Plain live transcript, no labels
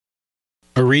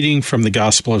A reading from the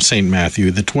Gospel of St.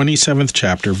 Matthew, the 27th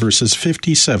chapter, verses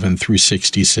 57 through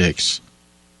 66.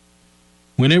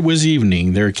 When it was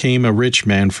evening, there came a rich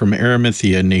man from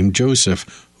Arimathea named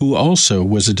Joseph, who also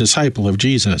was a disciple of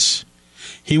Jesus.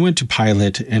 He went to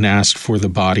Pilate and asked for the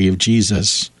body of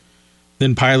Jesus.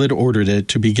 Then Pilate ordered it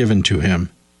to be given to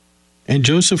him. And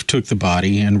Joseph took the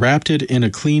body and wrapped it in a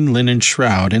clean linen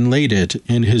shroud and laid it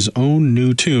in his own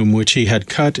new tomb which he had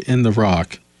cut in the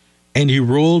rock. And he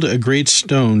rolled a great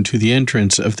stone to the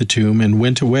entrance of the tomb and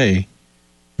went away.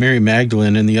 Mary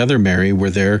Magdalene and the other Mary were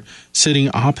there, sitting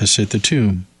opposite the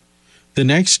tomb. The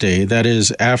next day, that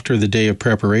is, after the day of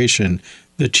preparation,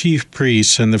 the chief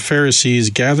priests and the Pharisees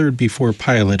gathered before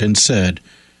Pilate and said,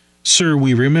 "Sir,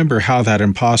 we remember how that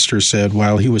impostor said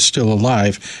while he was still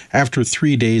alive, 'After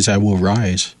 3 days I will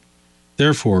rise.'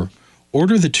 Therefore,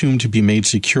 order the tomb to be made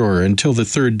secure until the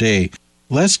third day,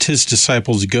 lest his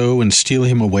disciples go and steal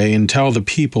him away and tell the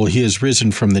people he is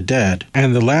risen from the dead,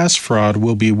 and the last fraud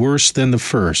will be worse than the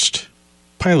first."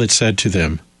 Pilate said to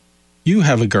them, "You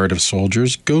have a guard of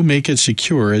soldiers, go make it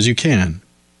secure as you can."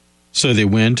 So they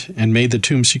went and made the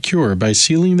tomb secure by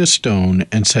sealing the stone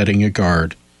and setting a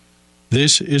guard.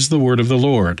 This is the word of the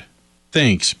Lord.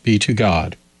 Thanks be to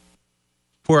God.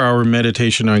 For our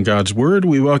meditation on God's Word,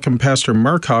 we welcome Pastor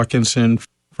Mark Hawkinson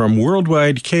from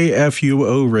Worldwide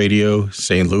KFUO Radio,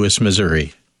 St. Louis,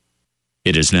 Missouri.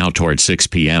 It is now toward 6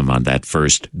 p.m. on that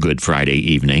first Good Friday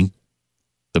evening.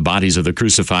 The bodies of the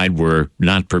crucified were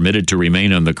not permitted to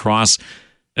remain on the cross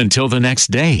until the next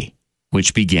day,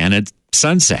 which began at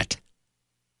sunset.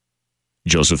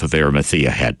 Joseph of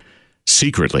Arimathea had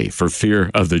secretly, for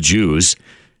fear of the Jews,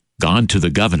 gone to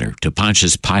the governor, to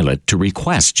Pontius Pilate, to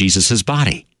request Jesus'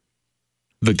 body.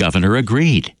 The governor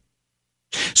agreed.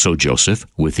 So Joseph,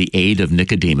 with the aid of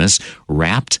Nicodemus,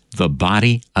 wrapped the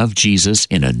body of Jesus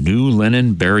in a new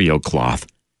linen burial cloth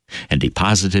and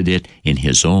deposited it in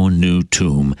his own new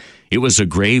tomb. It was a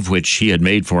grave which he had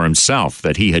made for himself,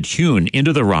 that he had hewn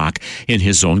into the rock in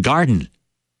his own garden.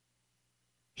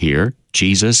 Here,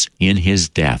 Jesus, in his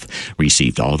death,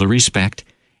 received all the respect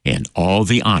and all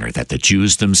the honor that the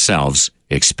Jews themselves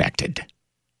expected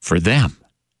for them.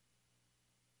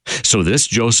 So this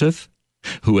Joseph,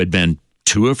 who had been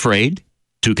too afraid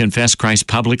to confess Christ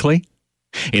publicly,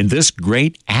 in this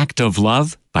great act of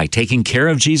love, by taking care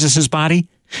of Jesus' body,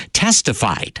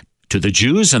 testified to the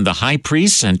Jews and the high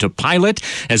priests and to Pilate,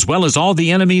 as well as all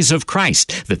the enemies of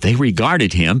Christ, that they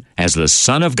regarded him as the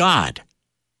Son of God.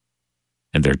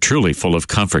 And they're truly full of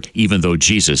comfort, even though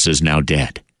Jesus is now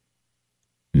dead.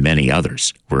 Many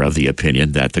others were of the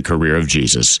opinion that the career of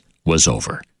Jesus was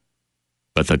over.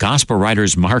 But the gospel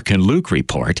writers Mark and Luke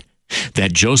report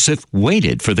that Joseph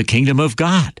waited for the kingdom of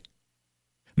God,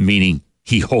 meaning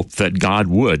he hoped that God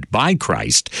would, by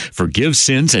Christ, forgive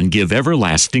sins and give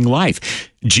everlasting life.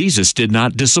 Jesus did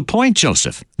not disappoint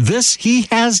Joseph. This he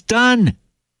has done.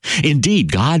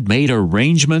 Indeed, God made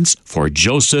arrangements for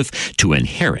Joseph to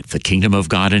inherit the kingdom of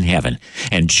God in heaven,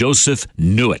 and Joseph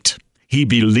knew it. He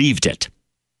believed it.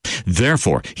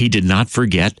 Therefore, he did not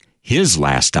forget his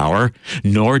last hour,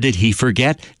 nor did he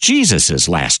forget Jesus'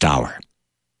 last hour.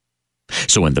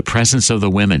 So in the presence of the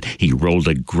women, he rolled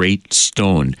a great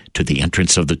stone to the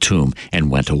entrance of the tomb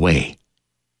and went away.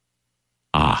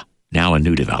 Now a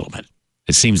new development.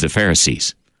 It seems the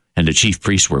Pharisees and the chief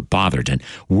priests were bothered and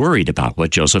worried about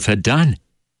what Joseph had done.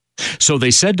 So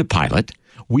they said to Pilate,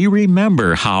 "We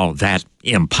remember how that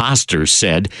impostor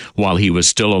said while he was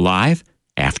still alive,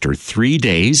 'After 3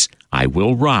 days I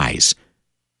will rise.'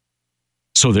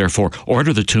 So therefore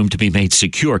order the tomb to be made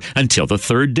secure until the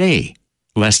third day,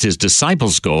 lest his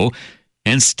disciples go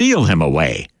and steal him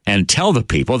away and tell the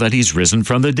people that he's risen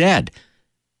from the dead.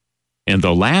 And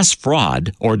the last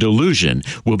fraud or delusion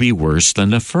will be worse than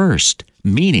the first,"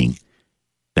 meaning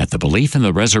that the belief in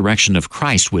the resurrection of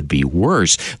Christ would be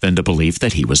worse than the belief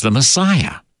that he was the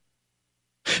Messiah.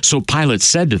 So Pilate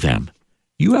said to them,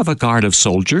 "You have a guard of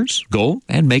soldiers. Go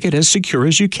and make it as secure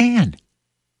as you can."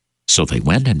 So they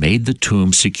went and made the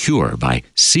tomb secure by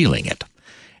sealing it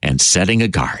and setting a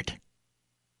guard.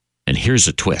 And here's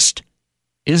a twist.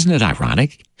 Isn't it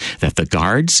ironic that the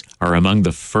guards are among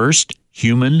the first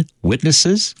human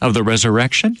witnesses of the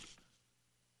resurrection?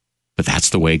 But that's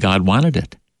the way God wanted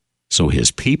it, so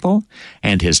his people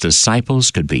and his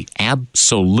disciples could be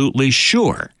absolutely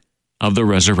sure of the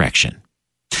resurrection.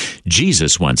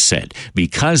 Jesus once said,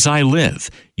 "Because I live,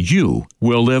 you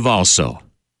will live also."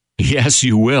 Yes,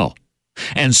 you will,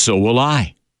 and so will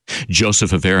I.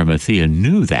 Joseph of Arimathea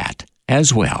knew that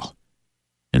as well.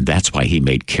 And that's why he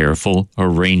made careful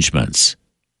arrangements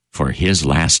for his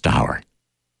last hour.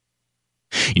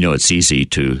 You know, it's easy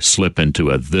to slip into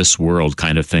a this world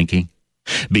kind of thinking.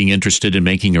 Being interested in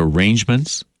making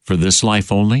arrangements for this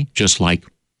life only, just like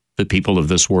the people of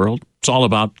this world. It's all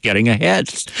about getting ahead.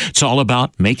 It's all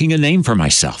about making a name for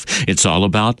myself. It's all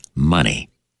about money,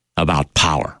 about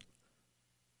power,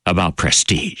 about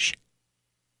prestige.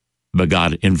 But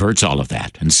God inverts all of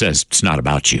that and says it's not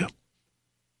about you.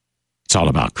 It's all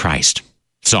about Christ.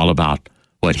 It's all about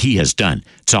what He has done.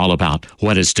 It's all about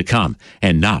what is to come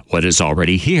and not what is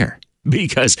already here.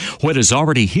 Because what is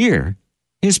already here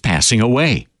is passing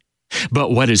away.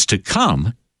 But what is to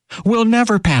come will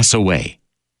never pass away.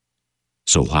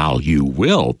 So while you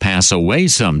will pass away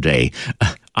someday,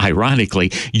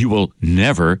 ironically, you will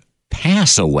never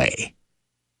pass away,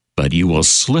 but you will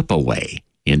slip away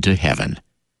into heaven.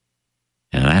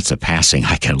 And that's a passing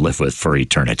I can live with for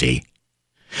eternity.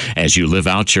 As you live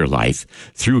out your life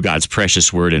through God's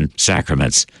precious word and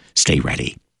sacraments, stay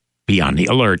ready. Be on the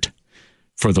alert.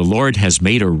 For the Lord has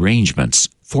made arrangements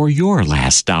for your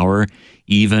last hour,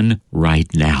 even right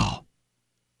now.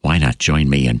 Why not join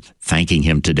me in thanking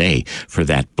Him today for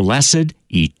that blessed,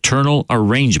 eternal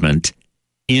arrangement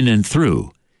in and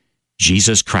through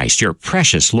Jesus Christ, your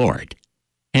precious Lord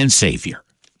and Savior.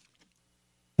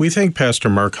 We thank Pastor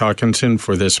Mark Hawkinson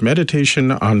for this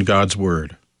meditation on God's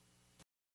Word.